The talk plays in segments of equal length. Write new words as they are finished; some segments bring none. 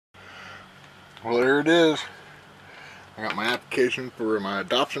Well, there it is. I got my application for my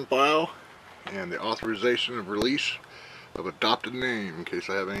adoption file and the authorization of release of adopted name in case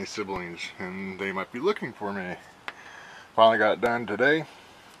I have any siblings and they might be looking for me. Finally got it done today,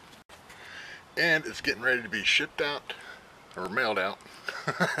 and it's getting ready to be shipped out or mailed out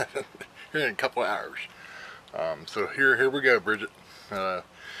here in a couple of hours. So here we go, Bridget.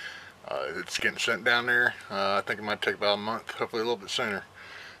 It's getting sent down there. I think it might take about a month, hopefully a little bit sooner.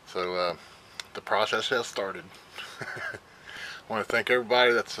 So the process has started. I want to thank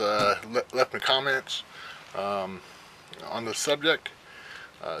everybody that's left me comments on this subject.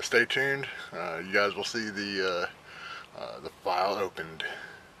 Stay tuned. You guys will see the file opened.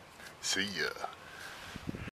 See ya.